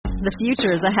The future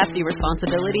is a hefty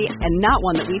responsibility and not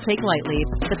one that we take lightly.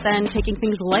 But then taking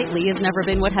things lightly has never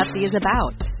been what Hefty is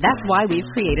about. That's why we've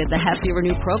created the Hefty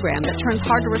Renew program that turns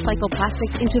hard to recycle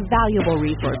plastics into valuable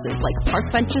resources like park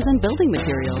benches and building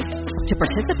materials. To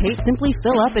participate, simply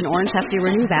fill up an orange Hefty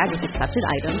Renew bag with accepted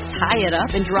items, tie it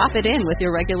up, and drop it in with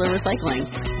your regular recycling.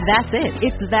 That's it.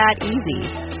 It's that easy.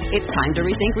 It's time to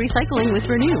rethink recycling with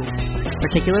Renew.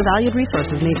 Particular valued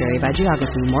resources may vary by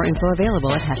geography. More info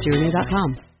available at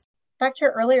heftyrenew.com. Back to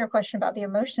your earlier question about the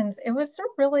emotions, it was a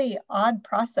really odd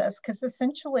process because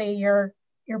essentially you're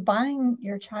buying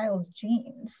your child's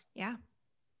genes. Yeah.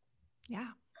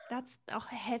 That's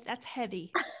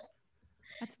heavy.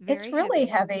 That's It's really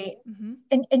heavy. Mm-hmm.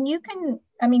 And you can,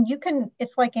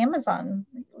 it's like Amazon.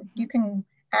 You can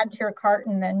add to your cart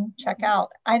and then check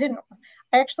out. I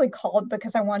actually called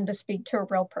because I wanted to speak to a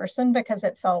real person because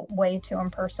it felt way too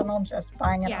impersonal just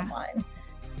buying it online.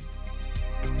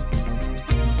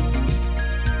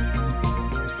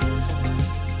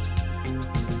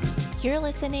 You're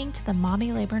listening to the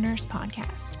Mommy Labor Nurse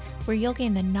podcast, where you'll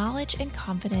gain the knowledge and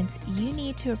confidence you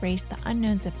need to erase the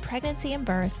unknowns of pregnancy and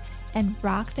birth and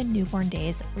rock the newborn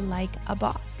days like a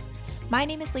boss. My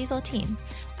name is Liesl Teen.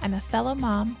 I'm a fellow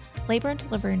mom, labor and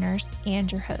delivery nurse,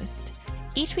 and your host.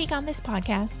 Each week on this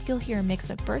podcast, you'll hear a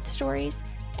mix of birth stories,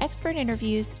 expert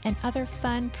interviews, and other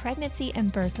fun pregnancy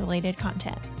and birth-related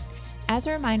content. As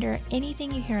a reminder,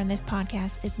 anything you hear on this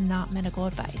podcast is not medical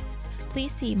advice.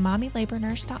 Please see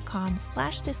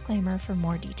mommylabornurse.com/disclaimer for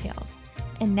more details.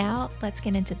 And now let's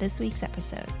get into this week's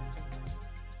episode.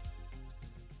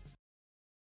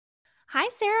 Hi,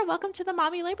 Sarah. Welcome to the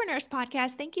Mommy Labor Nurse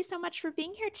podcast. Thank you so much for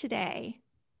being here today.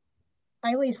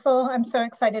 Hi, Liesl. I'm so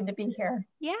excited to be here.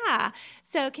 Yeah.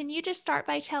 So can you just start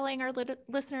by telling our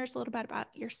listeners a little bit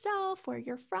about yourself, where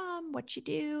you're from, what you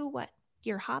do, what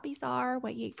your hobbies are,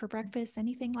 what you eat for breakfast,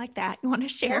 anything like that you want to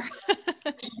share?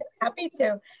 Happy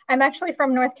to. I'm actually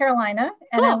from North Carolina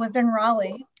and I lived in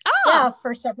Raleigh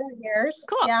for several years.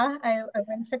 Cool. Yeah, I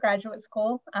went to graduate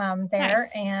school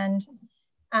there. Nice. And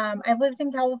I lived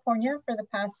in California for the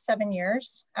past 7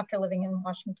 years after living in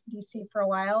Washington, D.C. for a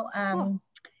while. Cool.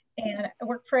 And I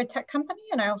work for a tech company,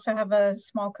 and I also have a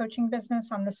small coaching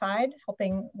business on the side,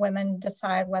 helping women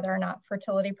decide whether or not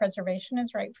fertility preservation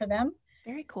is right for them.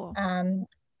 Very cool. I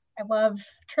love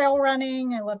trail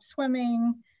running. I love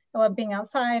swimming. I love being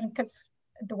outside because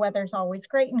the weather's always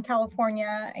great in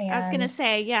California. And I was going to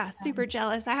say, super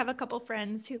jealous. I have a couple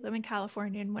friends who live in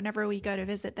California, and whenever we go to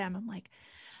visit them, I'm like,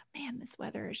 man, this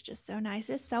weather is just so nice.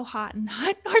 It's so hot in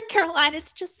North Carolina.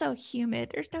 It's just so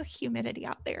humid. There's no humidity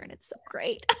out there, and it's so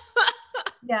great.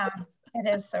 Yeah, it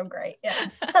is so great. Yeah,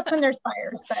 except when there's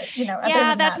fires, but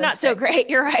that's not so great.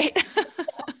 You're right.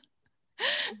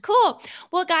 Cool.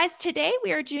 Well, guys, today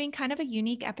we are doing kind of a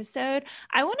unique episode.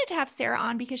 I wanted to have Sarah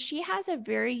on because she has a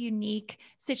very unique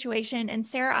situation. And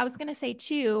Sarah, I was going to say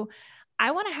too, I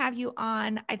want to have you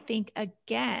on, I think,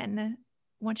 again,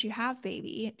 once you have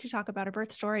baby, to talk about a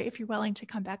birth story, if you're willing to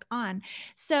come back on.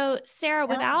 So Sarah,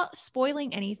 without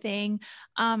spoiling anything,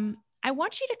 I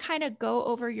want you to kind of go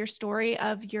over your story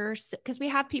of because we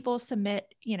have people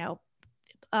submit,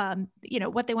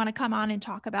 what they want to come on and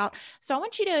talk about. So I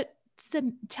want you to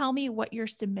tell me what your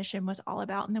submission was all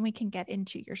about, and then we can get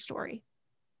into your story.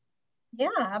 Yeah,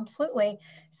 absolutely.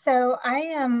 So I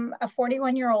am a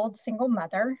 41-year-old single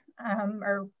mother,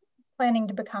 or planning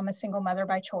to become a single mother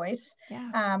by choice.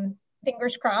 Yeah.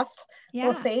 Fingers crossed. Yeah.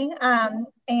 We'll see.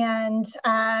 And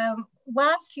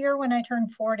last year when I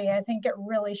turned 40, I think it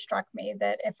really struck me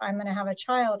that if I'm going to have a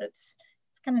child, it's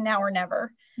kind of now or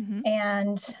never. Mm-hmm.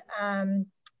 And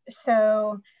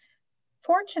so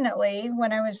fortunately,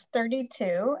 when I was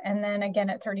 32, and then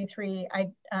again at 33, I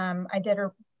did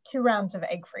 2 rounds of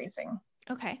egg freezing.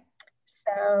 Okay.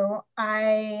 So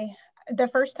the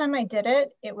first time I did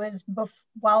it, it was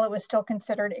while it was still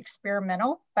considered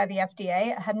experimental by the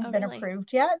FDA. It hadn't been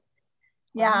approved yet.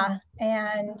 Wow. Yeah.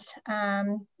 And,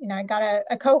 I got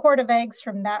a cohort of eggs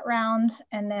from that round.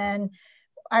 And then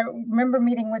I remember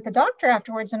meeting with the doctor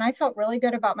afterwards, and I felt really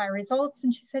good about my results.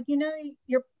 And she said, you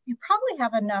probably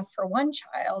have enough for 1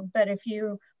 child, but if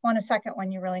you want a second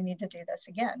one, you really need to do this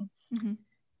again. Mm-hmm.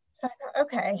 So I thought,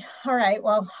 okay, all right,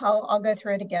 well, I'll go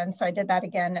through it again. So I did that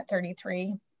again at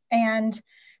 33. And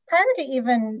prior to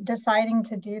even deciding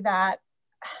to do that,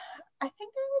 I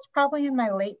think I was probably in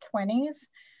my late 20s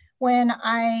when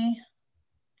I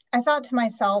thought to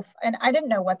myself, and I didn't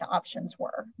know what the options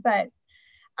were, but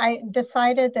I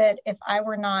decided that if I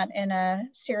were not in a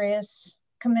serious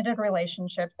committed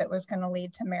relationship that was going to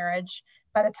lead to marriage,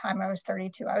 by the time I was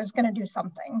 32. I was going to do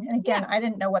something. And again, I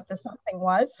didn't know what the something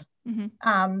was, but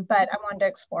I wanted to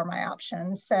explore my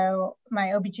options. So my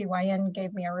OBGYN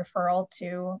gave me a referral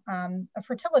to a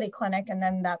fertility clinic. And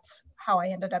then that's how I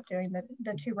ended up doing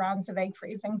the 2 rounds of egg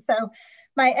freezing. So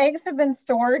my eggs have been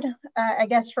stored, I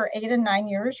guess, for 8 and 9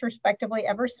 years, respectively,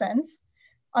 ever since,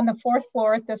 on the 4th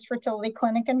floor at this fertility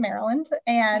clinic in Maryland.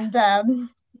 And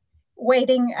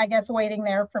waiting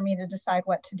there for me to decide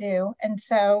what to do. And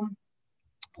so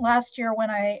last year when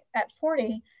at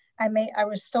 40, I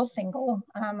was still single.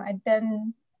 I'd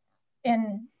been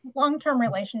in long-term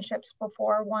relationships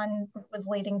before. One was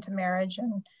leading to marriage,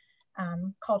 and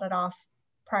called it off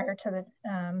prior to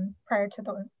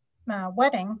the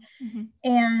wedding.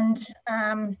 And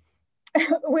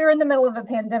we were in the middle of a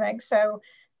pandemic, so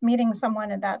meeting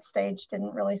someone at that stage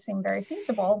didn't really seem very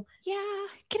feasible. Yeah, I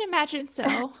can imagine. So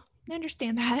I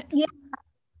understand that.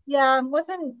 Yeah,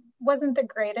 wasn't the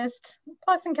greatest.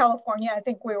 Plus in California, I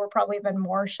think we were probably even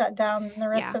more shut down than the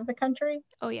rest of the country.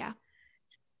 Oh yeah.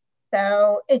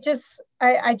 So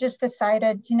I just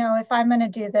decided, if I'm going to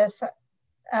do this,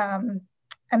 I'm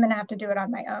going to have to do it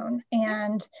on my own.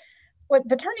 And what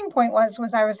the turning point was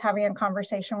I was having a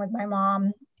conversation with my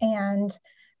mom, and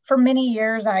for many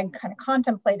years I kind of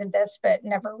contemplated this, but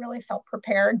never really felt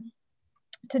prepared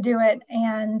to do it.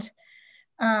 And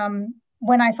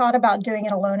when I thought about doing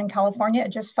it alone in California,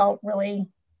 it just felt really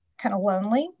kind of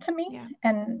lonely to me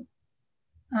and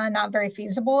not very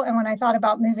feasible. And when I thought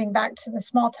about moving back to the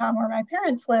small town where my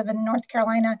parents live in North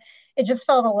Carolina, it just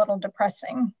felt a little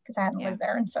depressing because I hadn't lived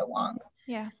there in so long.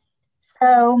 Yeah.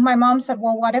 So my mom said,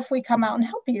 well, what if we come out and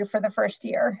help you for the first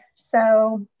year?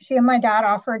 So she and my dad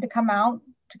offered to come out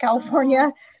to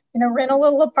California, rent a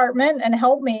little apartment and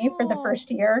help me for the first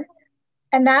year.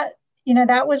 And that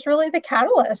was really the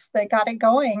catalyst that got it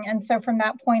going. And so from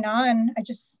that point on, I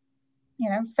just,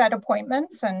 set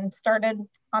appointments and started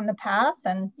on the path.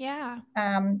 And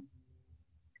I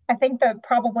think that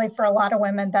probably for a lot of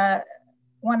women, that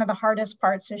one of the hardest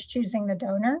parts is choosing the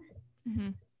donor.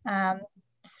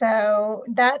 So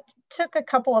that took a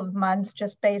couple of months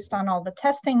just based on all the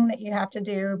testing that you have to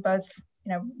do, both,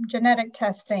 genetic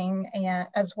testing and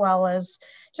as well as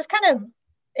just kind of,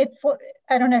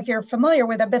 I don't know if you're familiar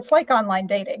with it, but it's like online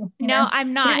dating. No,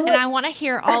 I'm not. And I want to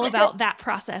hear all about that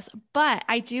process, but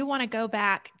I do want to go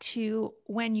back to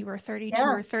when you were 32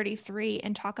 or 33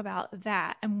 and talk about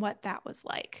that and what that was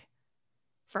like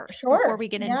first, before we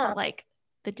get into like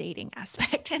the dating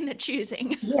aspect and the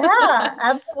choosing. Yeah,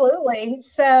 absolutely.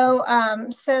 So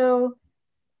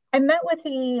I met with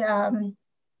the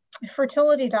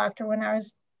fertility doctor when I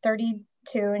was 32,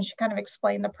 and she kind of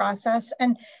explained the process.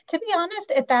 And to be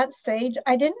honest, at that stage,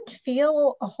 I didn't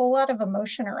feel a whole lot of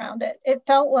emotion around it. It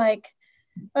felt like,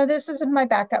 oh, this isn't my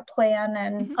backup plan,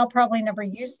 and I'll probably never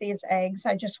use these eggs.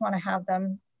 I just want to have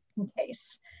them in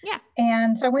case. Yeah.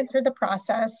 And so I went through the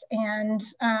process. And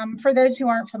for those who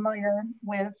aren't familiar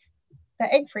with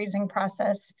the egg freezing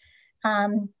process,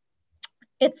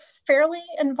 it's fairly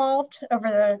involved over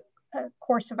the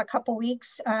course of a couple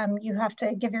weeks. You have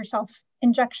to give yourself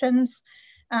injections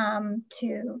to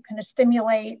kind of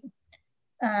stimulate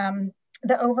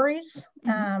the ovaries,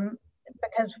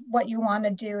 because what you want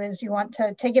to do is you want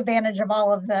to take advantage of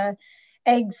all of the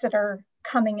eggs that are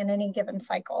coming in any given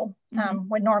cycle.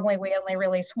 When normally we only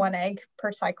release 1 egg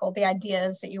per cycle, the idea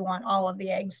is that you want all of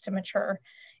the eggs to mature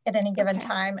at any given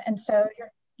time. And so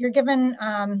you're given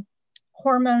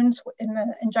hormones in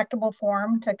the injectable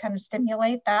form to kind of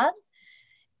stimulate that.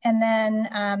 And then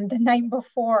the night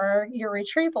before your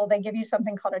retrieval, they give you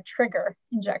something called a trigger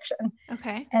injection.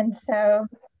 Okay. And so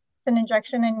it's an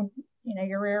injection in,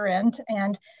 your rear end,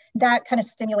 and that kind of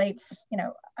stimulates,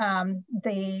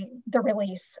 the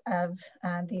release of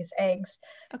these eggs.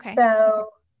 Okay.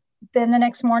 So then the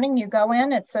next morning you go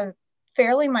in, it's a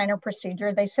fairly minor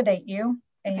procedure. They sedate you,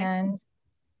 and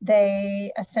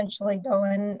they essentially go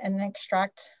in and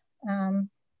extract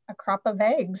a crop of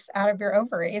eggs out of your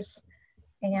ovaries.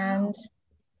 And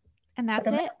that's put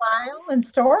them it. in a vial and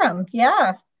store them.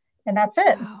 Yeah. And that's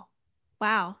it.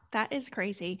 Wow. That is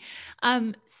crazy.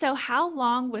 So how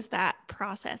long was that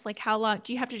process? Like, how long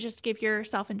do you have to just give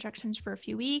yourself injections for a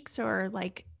few weeks, or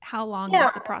like how long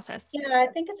is the process? Yeah, I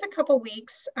think it's a couple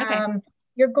weeks. Okay.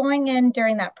 You're going in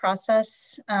during that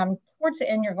process. Towards the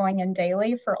end, you're going in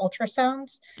daily for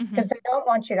ultrasounds, because they don't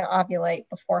want you to ovulate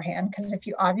beforehand, because if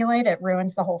you ovulate, it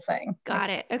ruins the whole thing. Got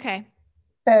it. Okay.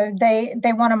 So they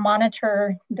want to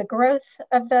monitor the growth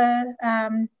of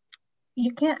the,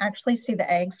 you can't actually see the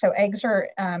eggs. So eggs are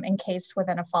encased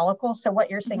within a follicle. So what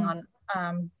you're seeing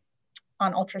on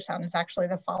on ultrasound is actually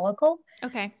the follicle.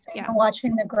 Okay. So Yeah. you're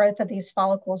watching the growth of these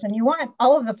follicles, and you want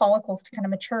all of the follicles to kind of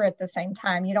mature at the same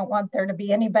time. You don't want there to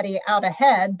be anybody out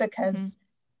ahead, because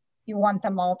you want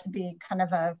them all to be kind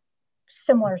of a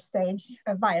similar stage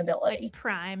of viability. Like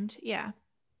primed. Yeah.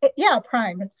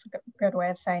 Primed. It's a good way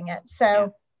of saying it.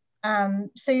 So,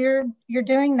 so you're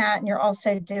doing that, and you're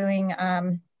also doing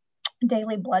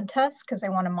daily blood tests, because they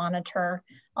want to monitor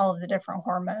all of the different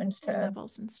hormones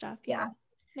levels and stuff. Yeah.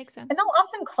 Makes sense. And they'll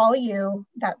often call you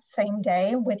that same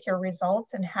day with your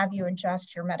results and have you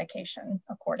adjust your medication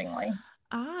accordingly.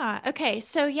 Okay.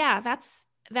 So yeah,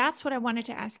 that's what I wanted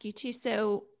to ask you too.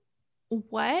 So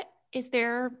what is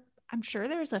there, I'm sure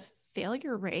there's a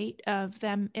failure rate of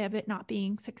it not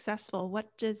being successful.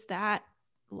 What does that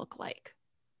look like?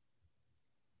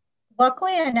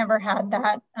 Luckily, I never had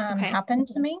that happen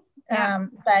to me. Yeah.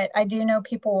 But I do know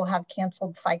people will have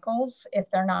canceled cycles if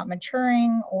they're not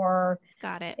maturing, or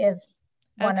Got it. if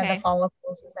one of the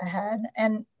follicles is ahead.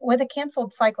 And with a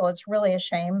canceled cycle, it's really a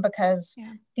shame, because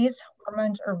these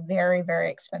hormones are very,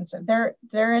 very expensive. They're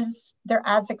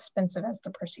as expensive as the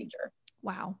procedure.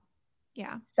 Wow.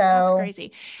 Yeah. So that's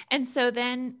crazy. And so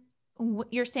then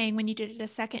you're saying when you did it a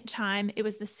second time, it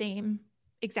was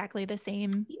exactly the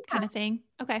same kind of thing.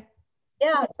 Okay.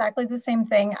 Yeah, exactly the same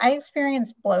thing. I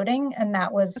experienced bloating, and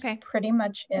that was pretty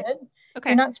much it.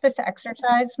 Okay. You're not supposed to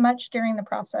exercise much during the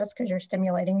process because you're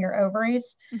stimulating your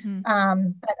ovaries. But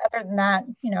other than that,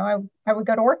 I would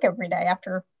go to work every day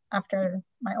after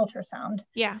my ultrasound.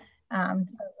 Yeah.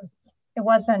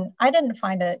 So I didn't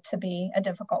find it to be a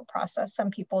difficult process. Some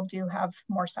people do have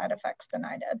more side effects than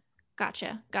I did.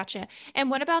 Gotcha. And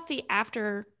what about the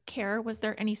aftercare? Was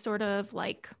there any sort of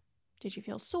did you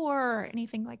feel sore or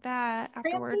anything like that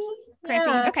afterwards? Crampy?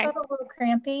 Yeah, okay. I felt a little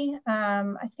crampy.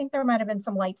 I think there might have been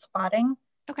some light spotting.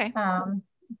 Okay.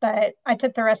 But I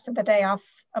took the rest of the day off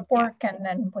of work and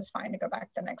then was fine to go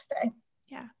back the next day.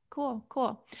 Yeah. Cool.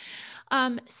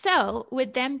 So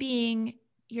with them being,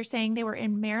 you're saying they were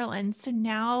in Maryland. So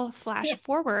now flash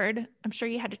forward, I'm sure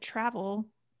you had to travel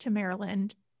to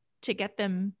Maryland to get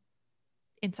them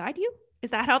inside you. Is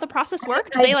that how the process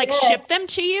worked? Did they ship them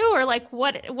to you, or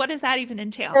what does that even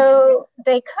entail? So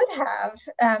they could have.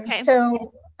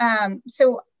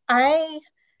 So I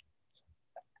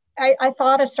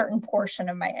thought a certain portion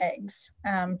of my eggs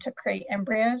to create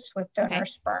embryos with donor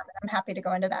sperm. I'm happy to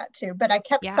go into that too, but I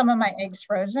kept some of my eggs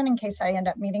frozen in case I end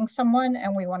up meeting someone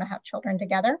and we want to have children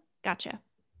together. Gotcha.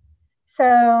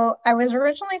 So I was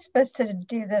originally supposed to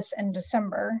do this in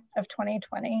December of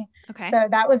 2020. Okay. So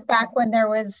that was back when there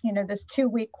was, this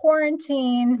 2-week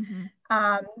quarantine.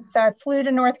 So I flew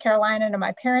to North Carolina to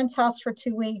my parents' house for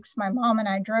 2 weeks. My mom and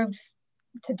I drove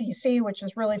to DC, which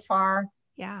is really far.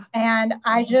 Yeah. And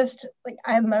I just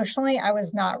emotionally, I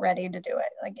was not ready to do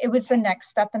it. It was the next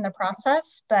step in the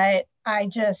process, but I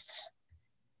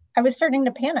was starting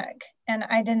to panic, and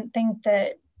I didn't think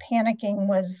that panicking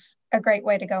was a great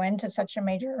way to go into such a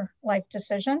major life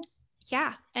decision.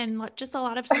 Yeah. And just a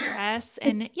lot of stress.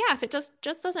 And if it just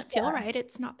doesn't feel right,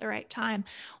 it's not the right time.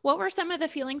 What were some of the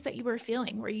feelings that you were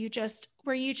feeling? Were you just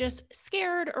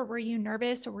scared, or were you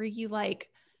nervous, or were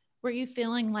you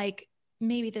feeling like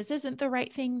maybe this isn't the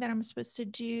right thing that I'm supposed to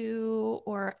do?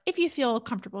 Or if you feel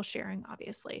comfortable sharing,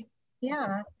 obviously.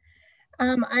 Yeah.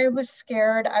 I was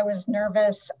scared. I was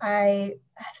nervous. I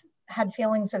had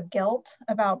feelings of guilt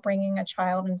about bringing a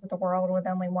child into the world with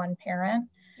only one parent.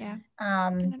 Yeah. I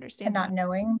can understand and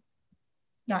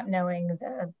not knowing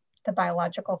the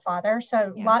biological father.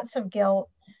 So lots of guilt,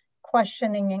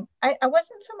 questioning. I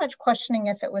wasn't so much questioning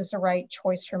if it was the right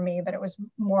choice for me, but it was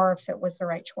more if it was the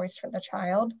right choice for the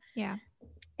child. Yeah.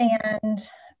 And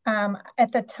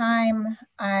at the time,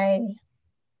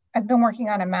 I've been working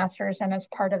on a master's, and as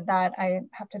part of that, I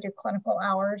have to do clinical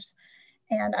hours.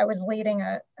 And I was leading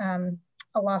a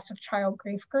loss of child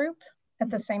grief group at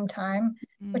the same time,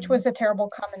 which was a terrible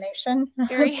combination.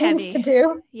 Very heavy to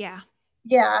do. Yeah.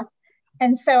 Yeah.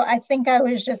 And so I think I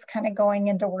was just kind of going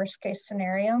into worst case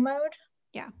scenario mode.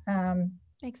 Yeah.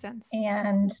 Makes sense.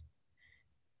 And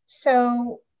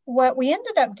so what we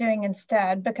ended up doing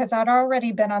instead, because I'd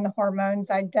already been on the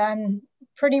hormones, I'd done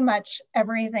pretty much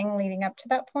everything leading up to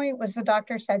that point, was the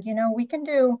doctor said, we can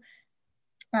do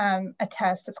a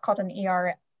test. It's called an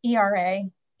ERA,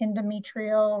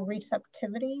 endometrial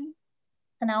receptivity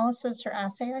analysis or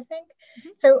assay, I think.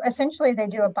 So essentially they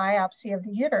do a biopsy of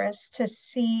the uterus to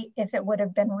see if it would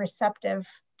have been receptive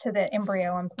to the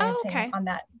embryo implanting on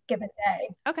that given day.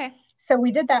 Okay. So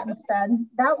we did that instead.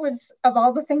 That was, of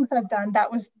all the things I've done,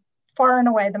 that was far and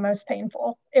away the most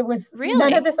painful. It was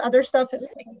none of this other stuff is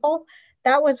painful.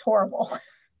 That was horrible.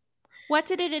 What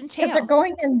did it entail? Because they're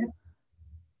going in.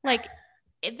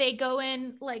 they go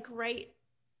in like right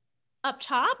up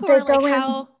top, They or like go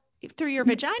how through your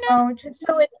vagina? Oh,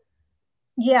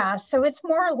 so it's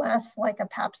more or less like a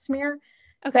pap smear,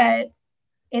 Okay. but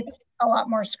it's a lot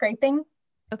more scraping.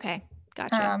 Okay.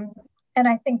 Gotcha. And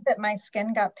I think that my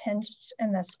skin got pinched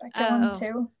in the speculum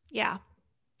too. Yeah.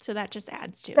 So that just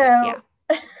adds to it. So, Yeah.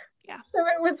 Yeah. So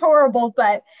it was horrible,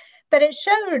 but it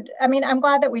showed, I mean, I'm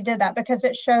glad that we did that because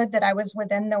it showed that I was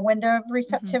within the window of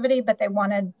receptivity, but the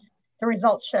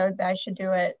results showed that I should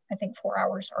do it, I think 4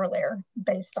 hours earlier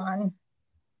based on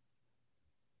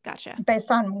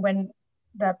when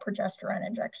the progesterone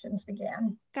injections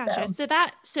began. Gotcha. So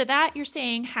that you're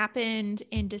saying happened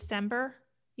in December?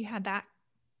 You had that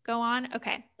go on?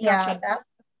 Okay. Gotcha. Yeah,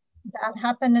 that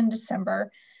happened in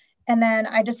December. And then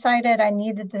I decided I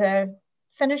needed to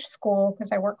finish school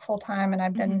because I work full time and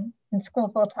I've been in school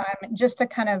full time just to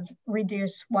kind of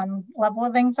reduce one level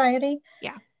of anxiety.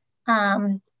 Yeah.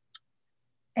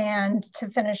 And to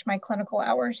finish my clinical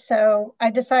hours. So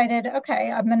I decided, okay,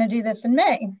 I'm going to do this in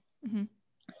May.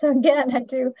 So again, I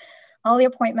do all the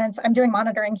appointments. I'm doing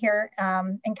monitoring here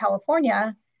in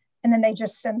California, and then they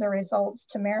just send the results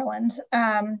to Maryland.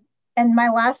 And my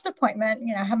last appointment,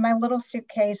 I have my little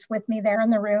suitcase with me there in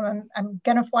the room. I'm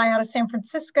going to fly out of San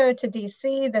Francisco to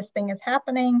DC. This thing is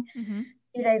happening. A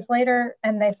few days later,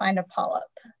 and they find a polyp.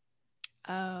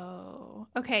 Oh,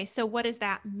 okay. So what does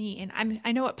that mean?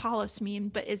 I know what polyps mean,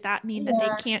 but does that mean that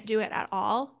they can't do it at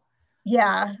all?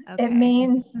 Yeah, okay. It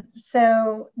means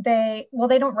so they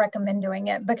don't recommend doing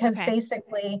it because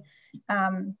basically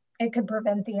it could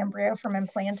prevent the embryo from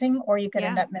implanting, or you could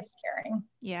end up miscarrying.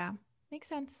 Yeah, makes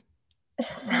sense.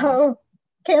 So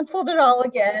canceled it all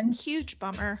again. Huge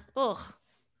bummer. Ugh.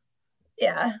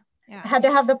 Yeah. I had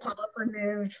to have the polyp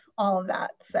removed, all of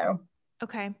that. So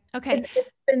okay. It's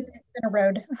been a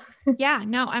road. Yeah,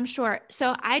 no, I'm sure.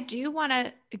 So I do want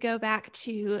to go back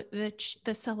to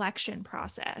the selection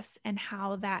process and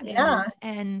how that is,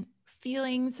 and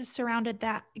feelings surrounding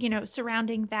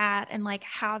that, and like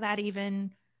how that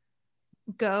even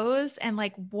goes, and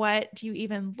like what do you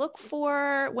even look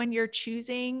for when you're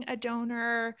choosing a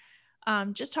donor?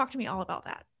 Just talk to me all about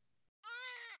that.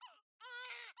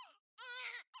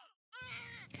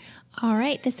 All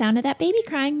right, the sound of that baby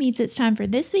crying means it's time for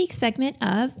this week's segment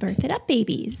of Birth It Up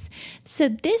Babies. So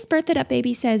this Birth It Up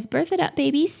Baby says, Birth It Up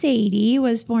Baby Sadie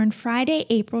was born Friday,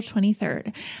 April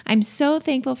 23rd. I'm so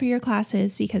thankful for your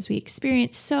classes because we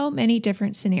experienced so many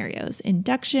different scenarios: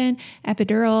 induction,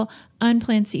 epidural,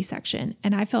 unplanned C-section,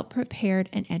 and I felt prepared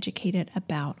and educated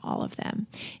about all of them.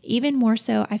 Even more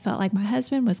so, I felt like my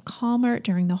husband was calmer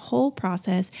during the whole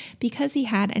process because he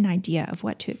had an idea of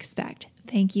what to expect.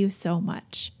 Thank you so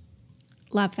much.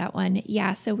 Love that one.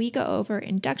 Yeah, so we go over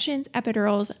inductions,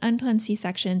 epidurals, unplanned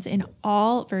C-sections in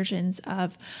all versions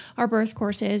of our birth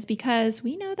courses because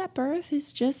we know that birth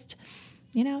is just,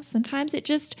 sometimes it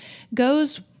just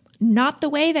goes not the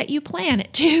way that you plan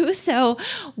it to. So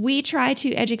we try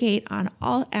to educate on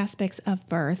all aspects of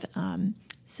birth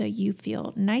so you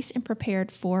feel nice and prepared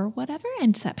for whatever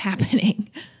ends up happening.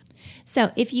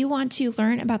 So if you want to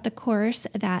learn about the course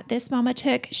that this mama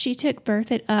took, she took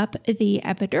Birth It Up, the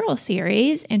epidural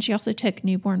series, and she also took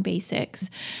Newborn Basics.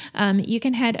 You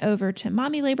can head over to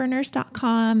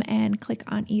mommylabornurse.com and click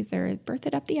on either Birth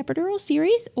It Up, the epidural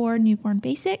series or Newborn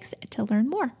Basics to learn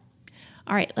more.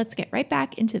 All right, let's get right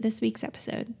back into this week's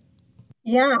episode.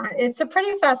 Yeah, it's a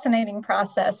pretty fascinating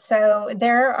process. So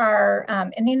there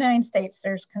are, in the United States,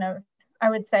 there's kind of, I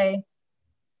would say,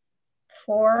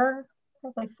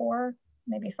 probably four,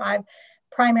 maybe five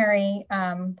primary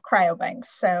cryobanks.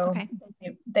 So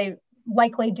they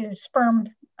likely do sperm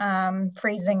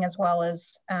freezing as well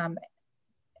as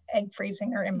egg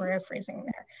freezing or embryo freezing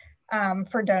there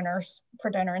for donor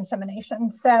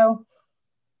insemination. So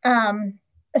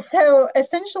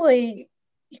essentially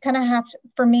you kind of have to,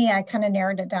 for me, I kind of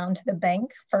narrowed it down to the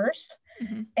bank first.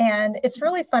 And it's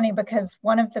really funny because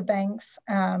one of the banks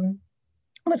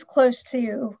was close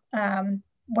to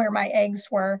where my eggs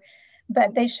were,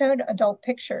 but they showed adult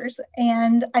pictures.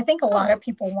 And I think a lot of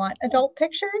people want adult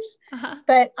pictures,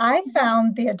 but I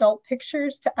found the adult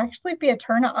pictures to actually be a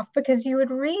turnoff because you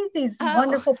would read these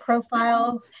wonderful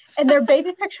profiles and their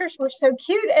baby pictures were so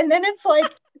cute. And then it's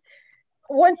like,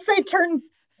 once they turn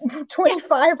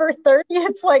 25 or 30,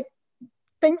 it's like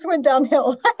things went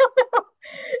downhill. I don't know.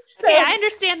 So, okay, I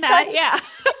understand that. Yeah.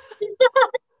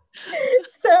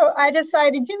 So I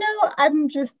decided, I'm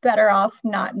just better off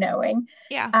not knowing.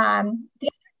 Yeah. The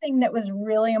other thing that was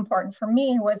really important for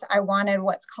me was I wanted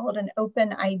what's called an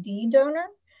open ID donor.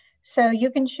 So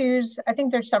you can choose, I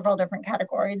think there's several different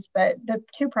categories, but the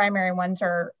two primary ones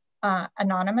are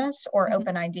anonymous or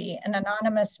open ID. And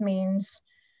anonymous means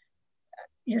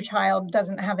your child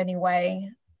doesn't have any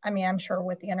way. I mean, I'm sure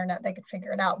with the internet they could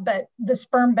figure it out, but the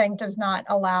sperm bank does not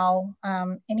allow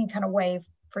any kind of way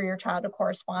for your child to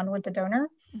correspond with the donor.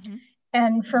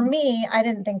 And for me, I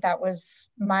didn't think that was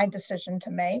my decision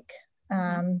to make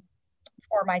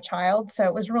for my child. So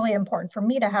it was really important for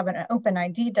me to have an open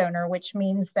ID donor, which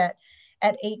means that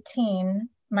at 18,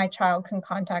 my child can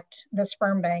contact the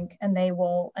sperm bank and they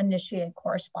will initiate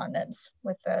correspondence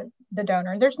with the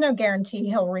donor. There's no guarantee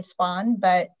he'll respond,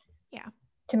 but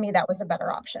to me, that was a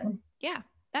better option. Yeah,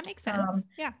 that makes sense.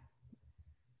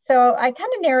 So I kind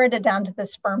of narrowed it down to the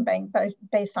sperm bank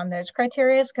based on those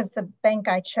criteria, because the bank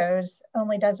I chose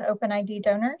only does open ID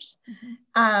donors.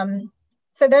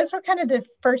 So those were kind of the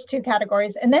first two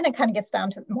categories. And then it kind of gets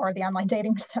down to more of the online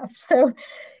dating stuff. So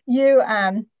you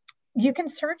can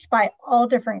search by all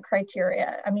different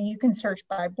criteria. I mean, you can search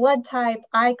by blood type,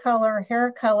 eye color,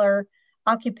 hair color,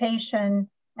 occupation,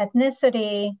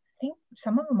 ethnicity. I think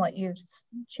some of them let you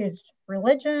choose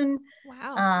religion.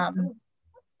 Wow.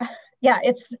 Yeah,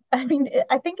 I think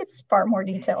it's far more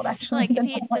detailed actually.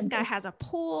 Like this guy has a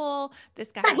pool,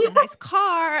 this guy has a nice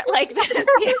car, like this.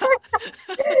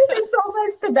 It's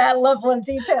almost to that level of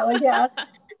detail. Yeah.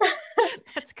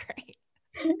 That's great.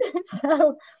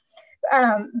 So,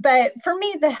 but for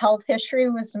me, the health history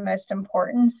was the most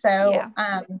important. So,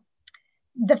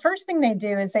 the first thing they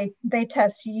do is they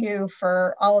test you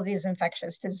for all of these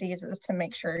infectious diseases to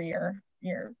make sure you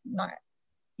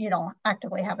don't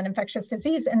actively have an infectious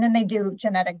disease. And then they do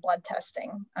genetic blood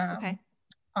testing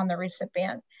on the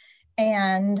recipient.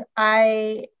 And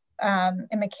I am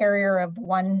a carrier of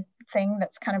one thing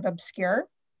that's kind of obscure.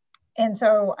 And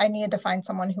so I needed to find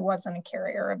someone who wasn't a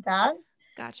carrier of that.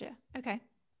 Gotcha. Okay.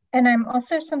 And I'm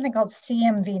also something called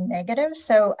CMV negative.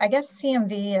 So I guess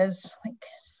CMV is like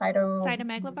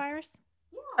cytomegalovirus.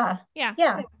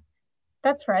 Yeah.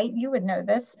 That's right. You would know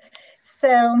this. So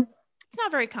it's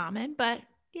not very common, but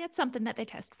it's something that they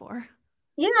test for.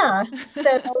 Yeah. So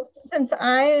since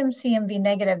I am CMV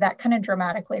negative, that kind of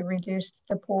dramatically reduced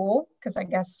the pool, because I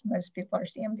guess most people are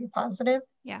CMV positive.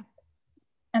 Yeah.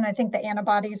 And I think the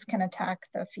antibodies can attack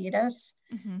the fetus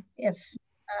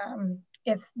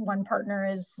if one partner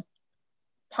is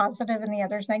positive and the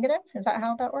other's negative. Is that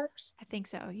how that works? I think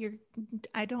so.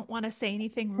 I don't want to say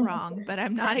anything wrong, but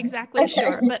I'm not exactly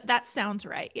sure, but that sounds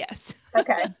right. Yes.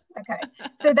 Okay.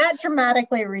 So that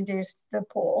dramatically reduced the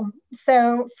pool.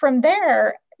 So from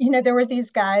there, there were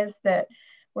these guys that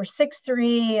were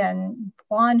 6'3" and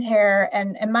blonde hair.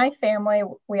 And in my family,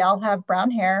 we all have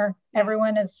brown hair.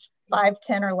 Everyone is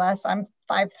 5'10" or less. I'm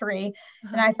 5'3".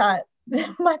 And I thought,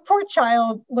 my poor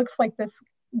child looks like this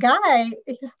guy.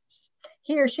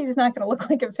 He or she's not going to look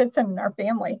like it fits in our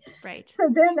family. Right. So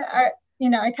then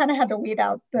I kind of had to weed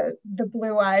out the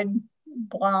blue-eyed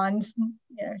blonde,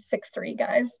 6'3"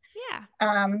 guys. Yeah.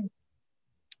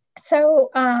 So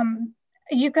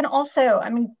you can also,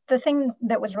 the thing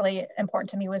that was really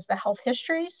important to me was the health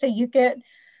history. So you get,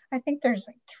 I think there's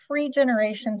like 3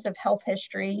 generations of health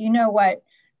history. You know what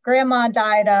grandma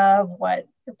died of, what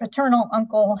your paternal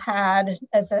uncle had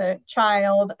as a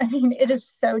child. It is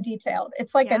so detailed.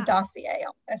 It's like a dossier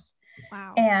on this.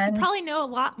 Wow. And you probably know a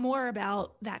lot more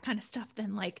about that kind of stuff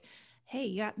than like, hey,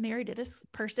 you got married to this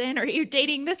person or you're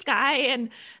dating this guy. And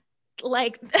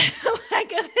like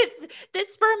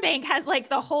this sperm bank has like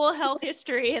the whole health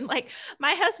history. And like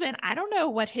my husband, I don't know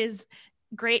what his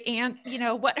great aunt,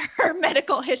 what her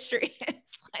medical history is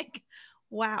like.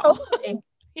 Wow. Totally.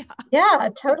 Yeah,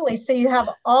 totally. So you have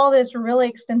all this really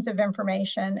extensive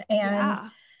information. And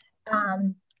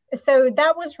so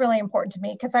that was really important to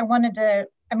me, because I wanted to,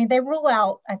 they rule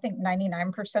out, I think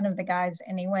 99% of the guys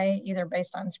anyway, either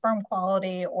based on sperm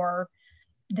quality or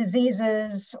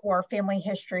diseases or family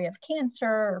history of cancer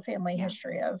or family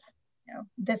history of,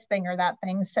 this thing or that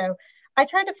thing. So I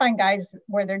tried to find guys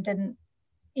where there didn't,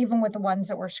 even with the ones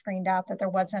that were screened out, that there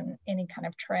wasn't any kind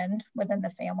of trend within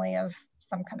the family of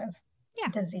some kind of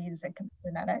disease that can be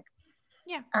genetic.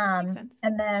 Yeah, makes sense.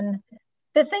 And then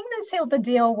the thing that sealed the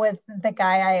deal with the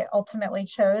guy I ultimately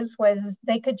chose was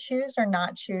they could choose or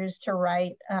not choose to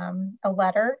write a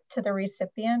letter to the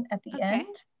recipient at the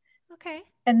end. Okay.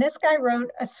 And this guy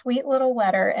wrote a sweet little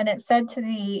letter, and it said to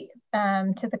the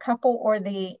couple or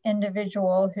the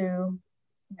individual who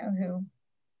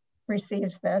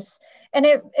receives this. And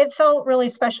it felt really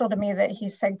special to me that he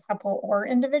said couple or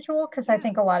individual, because I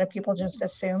think a lot of people just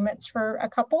assume it's for a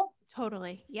couple.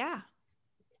 Totally. Yeah.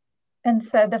 And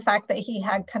so the fact that he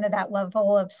had kind of that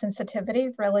level of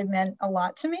sensitivity really meant a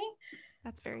lot to me.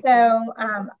 That's very cool.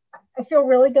 I feel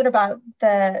really good about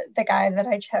the guy that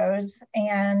I chose.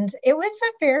 And it was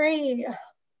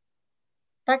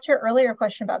back to your earlier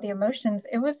question about the emotions,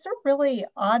 it was a really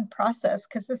odd process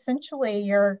because essentially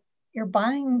you're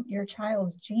buying your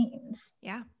child's genes.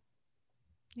 Yeah.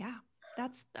 Yeah.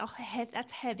 That's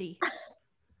heavy.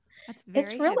 That's very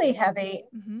It's really heavy.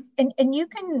 Mm-hmm. And you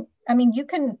can,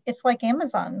 it's like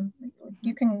Amazon. Mm-hmm.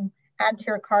 You can add to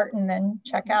your cart and then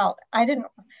check out. I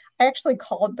actually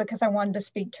called because I wanted to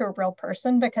speak to a real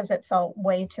person because it felt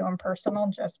way too impersonal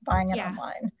just buying it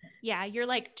online. Yeah, you're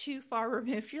like too far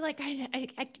removed. You're like, I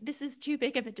this is too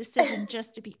big of a decision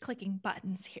just to be clicking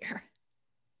buttons here.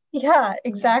 Yeah,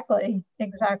 exactly. Yeah.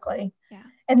 Exactly. Yeah.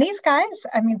 And these guys,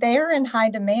 they are in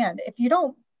high demand. If you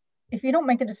don't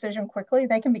make a decision quickly,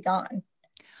 they can be gone.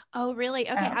 Oh, really?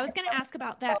 Okay. I was going to ask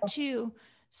about that too.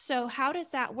 So how does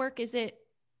that work? Is it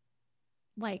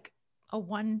like a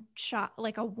one shot,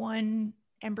 like a one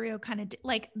embryo kind of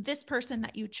like this person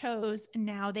that you chose, and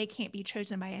now they can't be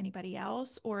chosen by anybody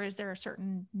else? Or is there a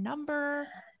certain number?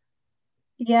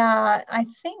 Yeah, I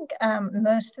think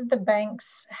most of the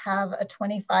banks have a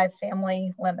 25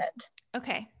 family limit.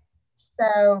 Okay.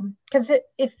 So, because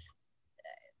if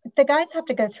the guys have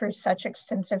to go through such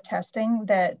extensive testing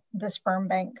that the sperm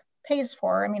bank pays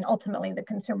for, ultimately the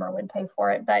consumer would pay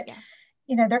for it, but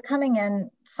they're coming in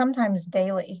sometimes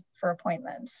daily for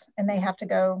appointments, and they have to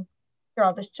go through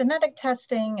all this genetic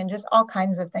testing and just all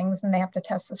kinds of things, and they have to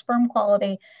test the sperm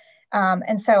quality.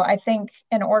 And so I think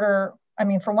in order,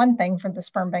 for one thing, for the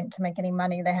sperm bank to make any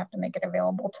money, they have to make it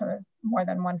available to more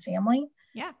than one family.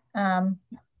 Yeah.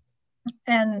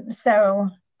 And so,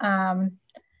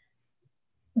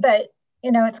 but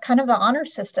it's kind of the honor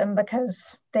system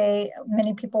because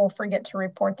many people forget to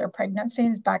report their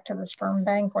pregnancies back to the sperm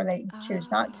bank, or they choose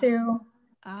not to.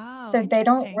 Oh, so they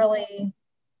don't really,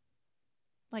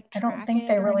 like, I don't think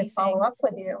they really follow up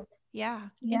with you. Yeah.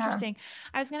 Interesting.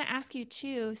 I was going to ask you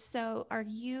too. So are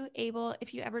you able,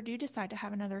 if you ever do decide to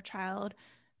have another child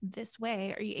this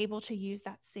way, are you able to use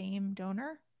that same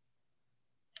donor?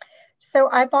 So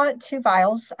I bought 2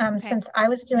 vials since I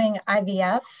was doing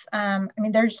IVF. I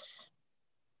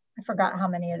forgot how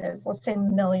many it is. Let's say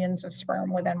millions of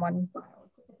sperm within one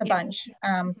vial. It's a bunch.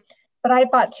 But I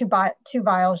bought two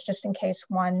vials just in case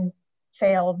one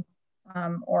failed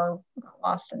or got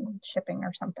lost in shipping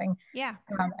or something. Yeah.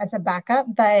 As a backup.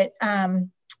 But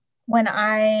when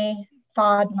I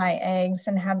thawed my eggs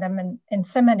and had them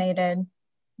inseminated,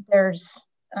 there's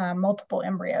multiple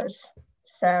embryos.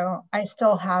 So I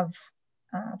still have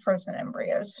frozen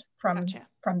embryos from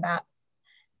that,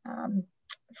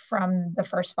 from the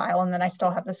first vial. And then I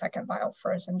still have the second vial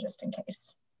frozen just in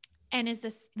case. And is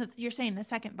this, you're saying the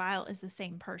second vial is the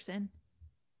same person?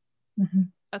 Mm-hmm.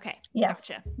 Okay. Yes.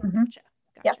 Gotcha. Mm-hmm. Gotcha.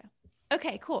 Yep.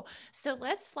 Okay, cool. So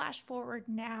let's flash forward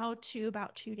now to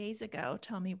about 2 days ago.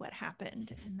 Tell me what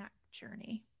happened in that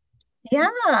journey.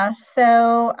 Yeah.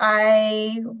 So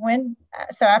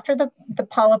after the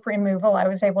polyp removal, I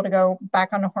was able to go back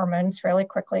on the hormones really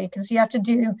quickly because you have to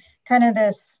do kind of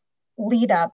this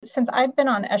lead up. Since I'd been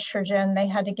on estrogen, they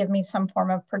had to give me some form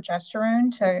of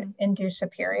progesterone to induce a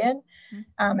period.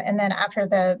 And then after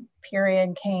the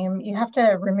period came, you have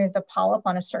to remove the polyp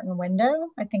on a certain window.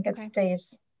 I think it's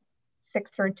days 6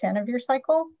 through 10 of your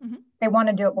cycle. They want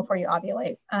to do it before you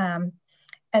ovulate.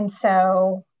 And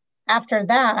so after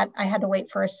that, I had to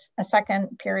wait for a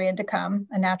second period to come,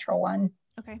 a natural one.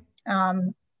 Okay.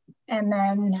 And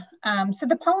then, so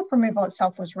the polyp removal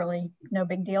itself was really no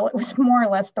big deal. It was more or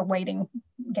less the waiting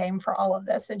game for all of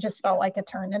this. It just felt like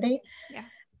eternity. Yeah.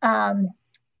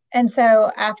 And so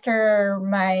after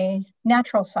my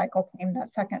natural cycle came,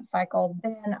 that second cycle,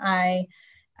 then I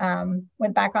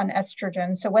went back on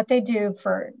estrogen. So what they do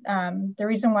for, the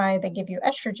reason why they give you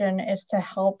estrogen is to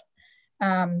help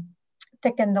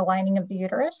thicken the lining of the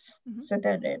uterus so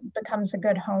that it becomes a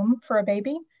good home for a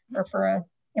baby or for a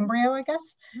embryo, I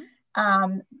guess.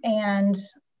 And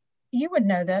you would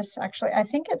know this, actually. I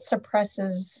think it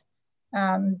suppresses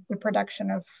the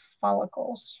production of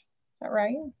follicles. Is that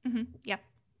right? Yeah.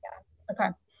 Okay.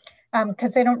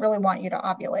 Because they don't really want you to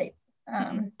ovulate.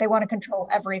 They want to control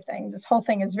everything. This whole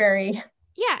thing is very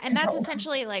and that's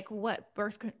essentially like what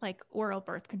oral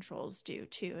birth controls do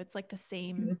too. It's like the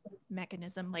same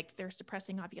mechanism. Like they're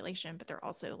suppressing ovulation, but they're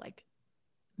also like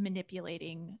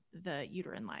manipulating the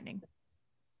uterine lining.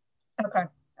 Okay.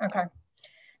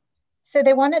 So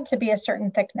they want it to be a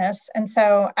certain thickness. And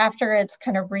so after it's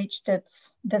kind of reached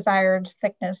its desired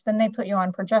thickness, then they put you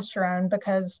on progesterone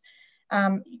because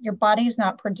your body's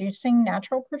not producing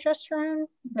natural progesterone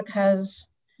because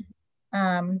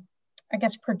I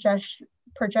guess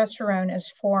progesterone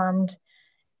is formed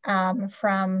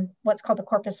from what's called the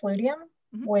corpus luteum,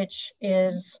 which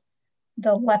is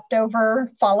the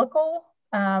leftover follicle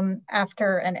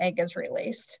after an egg is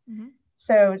released.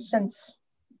 So since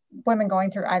women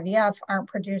going through IVF aren't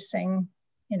producing,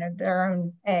 their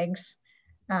own eggs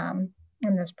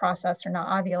in this process, they're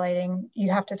not ovulating, you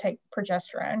have to take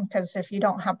progesterone, because if you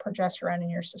don't have progesterone in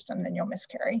your system, then you'll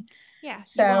miscarry. Yeah.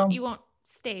 So you won't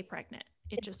stay pregnant.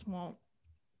 It just won't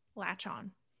latch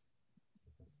on.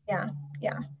 Yeah.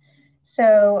 Yeah.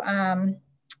 So,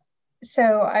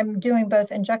 so I'm doing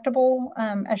both injectable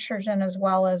estrogen as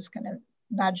well as kind of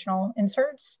vaginal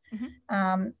inserts.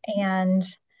 And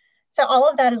so all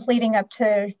of that is leading up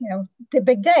to, the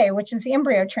big day, which is the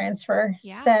embryo transfer.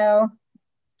 Yeah. So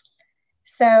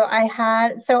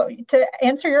to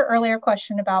answer your earlier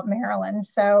question about Maryland,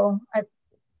 so I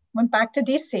went back to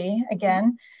DC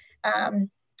again,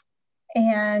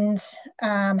 and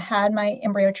had my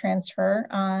embryo transfer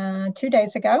 2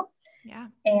 days ago. Yeah.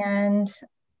 And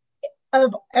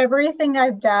of everything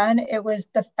I've done, it was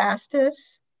the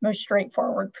fastest, most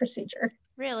straightforward procedure.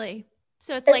 Really?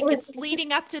 So it's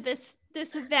leading up to this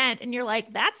event, and you're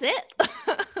like, that's it.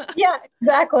 Yeah,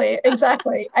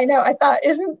 exactly. I know. I thought,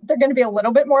 isn't there going to be a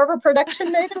little bit more of a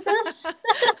production made of this?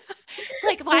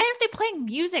 Like, why aren't they playing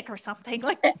music or something?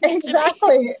 Like,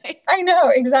 exactly. I know,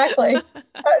 exactly.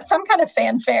 Some kind of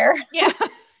fanfare. Yeah.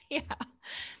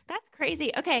 That's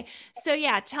crazy. Okay. So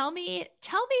yeah, tell me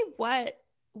what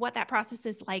that process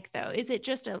is like though. Is it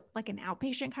just like an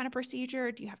outpatient kind of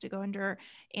procedure? Do you have to go under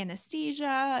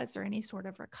anesthesia? Is there any sort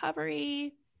of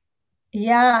recovery?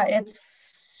 Yeah, it's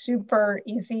super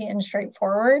easy and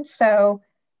straightforward. So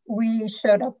we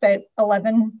showed up at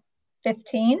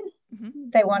 11:15.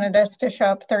 They wanted us to show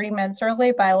up 30 minutes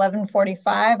early. By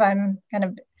 11:45, I'm kind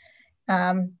of,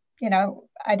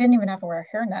 I didn't even have to wear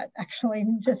a hairnet, actually,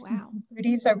 just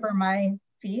booties over my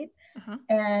feet.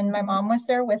 And my mom was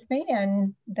there with me,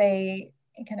 and they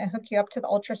kind of hook you up to the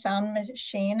ultrasound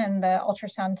machine, and the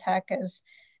ultrasound tech is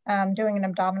doing an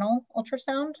abdominal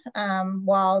ultrasound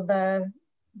while the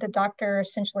doctor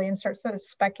essentially inserts a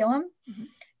speculum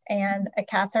and a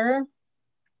catheter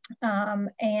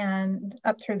and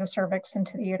up through the cervix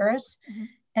into the uterus.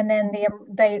 And then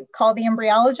they call the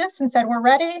embryologist and said, we're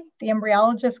ready. The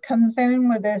embryologist comes in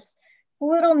with this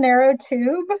little narrow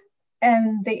tube,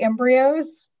 and the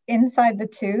embryos inside the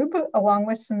tube, along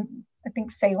with some, I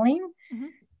think, saline.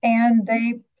 And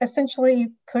they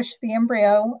essentially push the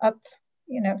embryo up,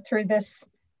 through this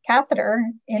catheter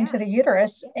into the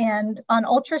uterus. And on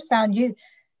ultrasound,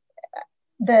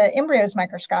 the embryo is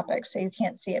microscopic, so you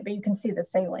can't see it, but you can see the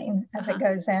saline as it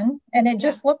goes in. And it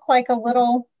just looked like a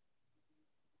little,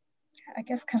 I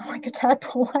guess, kind of like a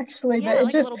tadpole, actually. Yeah, but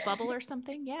like a little bubble or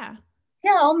something. Yeah.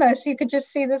 Yeah, almost. You could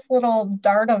just see this little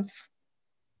dart of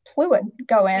fluid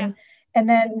go in. Yeah. And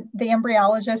then the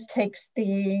embryologist takes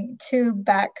the tube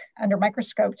back under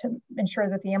microscope to ensure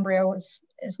that the embryo is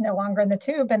no longer in the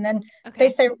tube. And then they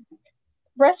say,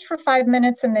 rest for 5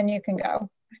 minutes and then you can go.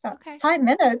 I thought, 5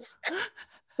 minutes?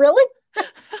 Really?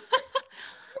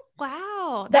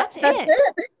 Wow. That's it.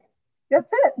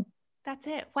 That's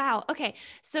it. Wow. Okay.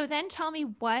 So then tell me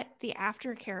what the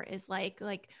aftercare is like.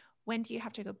 Like, when do you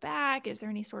have to go back? Is there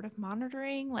any sort of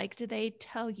monitoring? Like, do they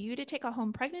tell you to take a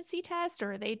home pregnancy test,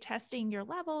 or are they testing your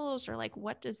levels, or like,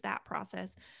 what does that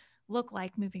process look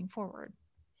like moving forward?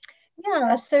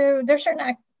 Yeah. So there's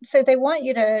so they want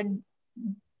you to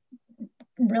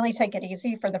really take it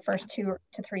easy for the first 2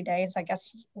 to 3 days, I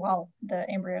guess, while the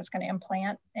embryo is going to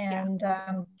implant. And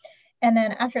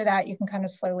then after that, you can kind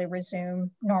of slowly resume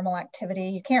normal activity.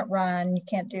 You can't run, you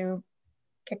can't do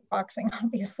kickboxing,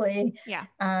 obviously. Yeah.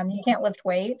 You can't lift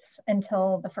weights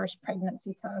until the first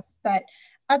pregnancy test. But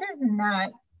other than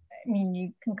that, I mean,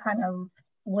 you can kind of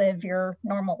live your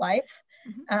normal life.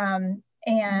 And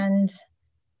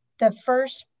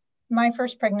my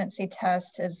first pregnancy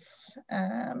test is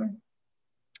in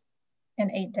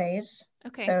 8 days.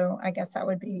 Okay. So I guess that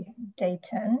would be day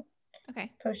 10.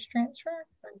 Okay. Post-transfer.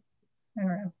 I don't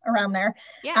know, around there.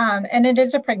 Yeah. And it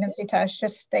is a pregnancy test,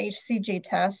 just the HCG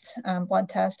test, blood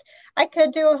test. I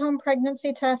could do a home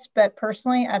pregnancy test, but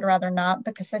personally, I'd rather not,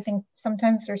 because I think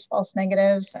sometimes there's false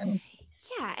negatives. And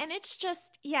yeah, and it's just,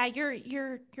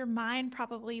 your mind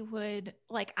probably would,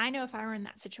 like, I know if I were in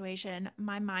that situation,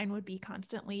 my mind would be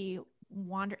constantly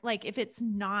like, if it's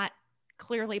not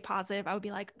clearly positive, I would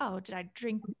be like, oh, did I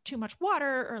drink too much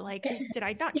water? Or like, did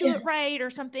I not do it right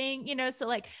or something, So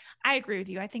like, I agree with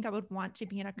you. I think I would want to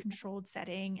be in a controlled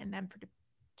setting, and then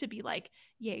to be like,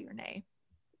 yay or nay.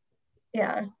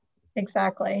 Yeah,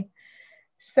 exactly.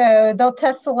 So they'll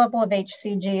test the level of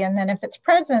HCG, and then if it's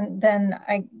present, then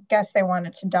I guess they want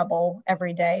it to double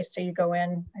every day. So you go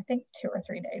in, I think 2 or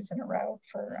 3 days in a row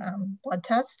for blood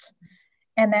test.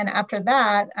 And then after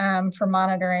that, for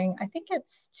monitoring, I think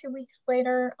it's 2 weeks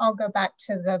later, I'll go back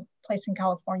to the place in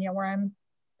California where I'm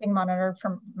being monitored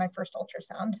for my first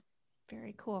ultrasound.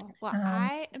 Very cool. Well,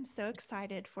 I am so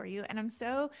excited for you. And I'm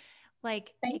so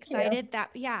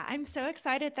I'm so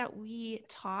excited that we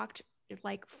talked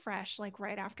like fresh, like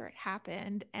right after it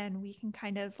happened. And we can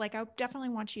kind of like, I definitely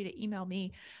want you to email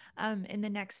me in the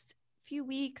next few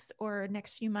weeks or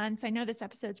next few months. I know this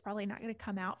episode is probably not going to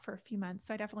come out for a few months,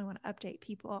 so I definitely want to update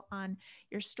people on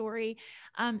your story.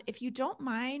 If you don't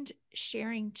mind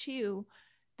sharing too,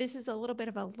 this is a little bit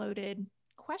of a loaded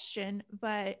question,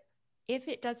 but if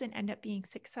it doesn't end up being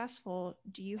successful,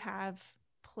 do you have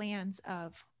plans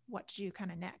of what to do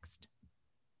kind of next?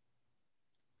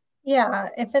 Yeah,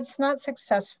 if it's not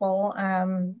successful,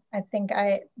 I think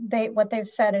what they've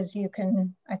said is you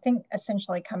can, I think,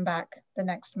 essentially come back the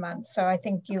next month. So I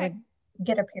think you would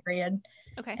get a period,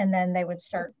 and then they would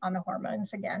start on the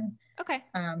hormones again. Okay.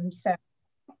 So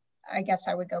I guess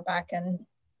I would go back in,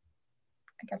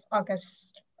 I guess,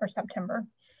 August or September.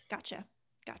 Gotcha.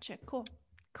 Cool.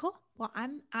 Well,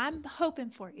 I'm hoping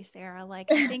for you, Sarah.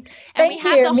 Like, I think, and we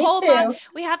have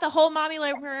the whole Mommy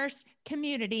Laborers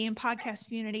community and podcast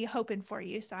community hoping for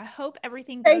you. So I hope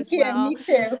everything goes well. Me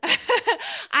too.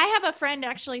 I have a friend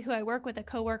actually who I work with, a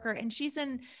coworker, and she's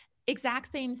in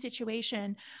exact same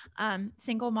situation,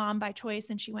 single mom by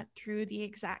choice. And she went through the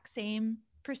exact same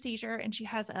procedure, and she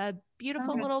has a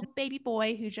beautiful little baby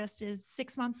boy who just is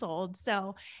 6 months old.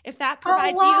 So if that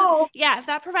provides if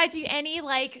that provides you any,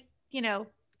 like,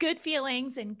 good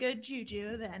feelings and good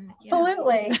juju, then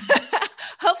absolutely.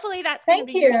 Hopefully that's going to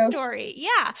be your story.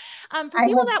 Yeah.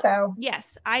 Yes,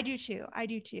 I do too.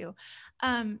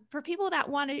 For people that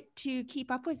wanted to keep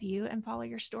up with you and follow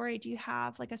your story, do you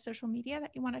have like a social media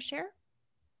that you want to share?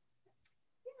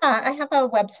 Yeah, I have a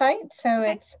website. So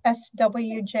it's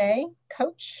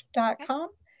swjcoach.com.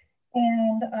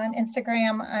 And on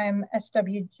Instagram, I'm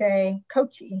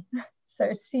swjcoachy.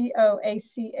 So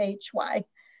COACHY.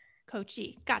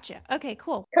 Coachy. Gotcha. Okay,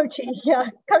 cool. Coachy. Yeah.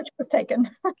 Coach was taken.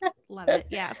 Love it.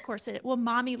 Yeah, of course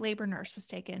mommy labor nurse was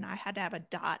taken. I had to have a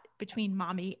dot between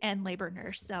mommy and labor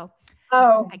nurse. So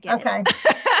I get it.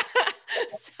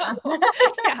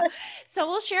 So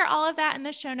we'll share all of that in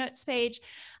the show notes page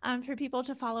for people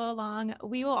to follow along.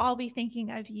 We will all be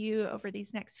thinking of you over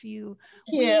these next few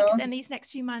weeks and these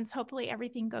next few months. Hopefully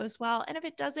everything goes well. And if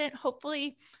it doesn't,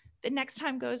 hopefully the next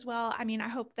time goes well. I mean, I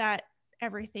hope that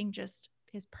everything just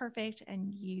is perfect and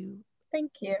you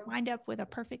wind up with a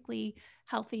perfectly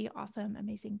healthy, awesome,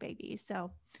 amazing baby.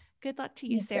 So good luck to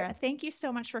you, Sarah. Thank you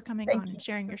so much for coming on and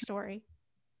sharing your story.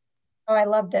 Oh, I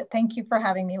loved it. Thank you for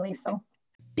having me, Lisa.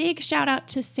 Big shout out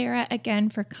to Sarah again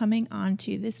for coming on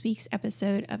to this week's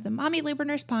episode of the Mommy Labor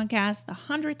Nurse Podcast, the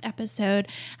 100th episode.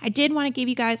 I did want to give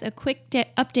you guys a quick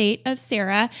update of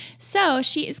Sarah. So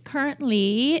she is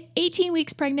currently 18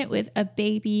 weeks pregnant with a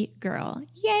baby girl.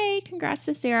 Yay! Congrats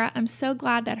to Sarah. I'm so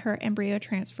glad that her embryo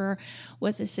transfer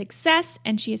was a success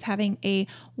and she is having a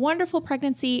wonderful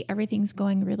pregnancy. Everything's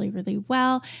going really, really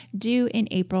well, due in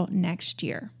April next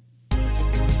year.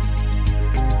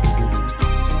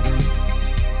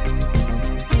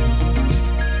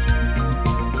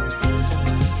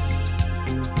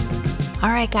 All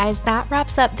right, guys, that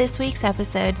wraps up this week's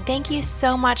episode. Thank you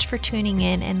so much for tuning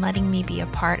in and letting me be a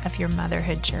part of your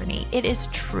motherhood journey. It is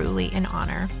truly an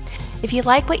honor. If you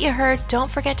like what you heard, don't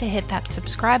forget to hit that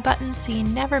subscribe button so you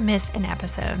never miss an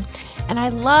episode. And I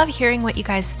love hearing what you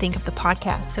guys think of the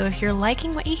podcast. So if you're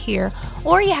liking what you hear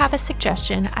or you have a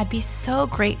suggestion, I'd be so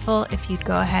grateful if you'd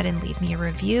go ahead and leave me a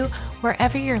review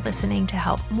wherever you're listening to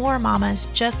help more mamas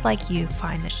just like you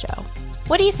find the show.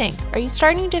 What do you think? Are you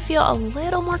starting to feel a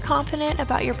little more confident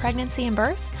about your pregnancy and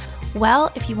birth? Well,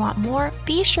 if you want more,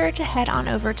 be sure to head on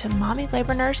over to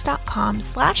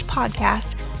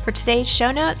mommylabornurse.com/podcast for today's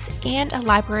show notes and a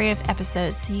library of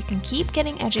episodes so you can keep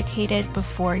getting educated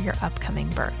before your upcoming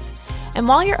birth. And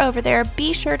while you're over there,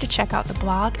 be sure to check out the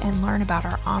blog and learn about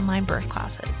our online birth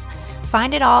classes.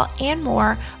 Find it all and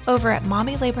more over at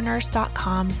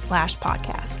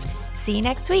mommylabornurse.com/podcast. See you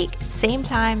next week, same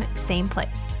time, same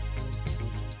place.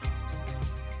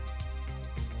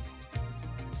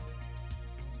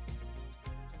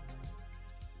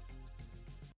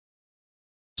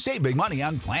 Save big money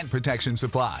on plant protection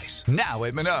supplies. Now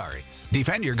at Menards.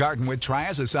 Defend your garden with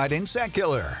Triazicide Insect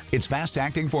Killer. Its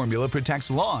fast-acting formula protects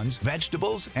lawns,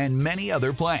 vegetables, and many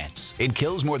other plants. It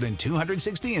kills more than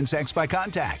 260 insects by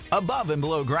contact, above and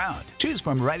below ground. Choose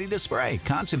from ready to spray,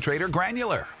 concentrate, or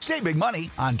granular. Save big money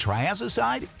on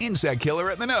Triazicide Insect Killer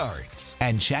at Menards.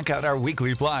 And check out our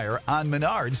weekly flyer on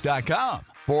menards.com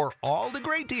for all the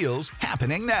great deals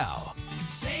happening now.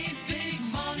 Save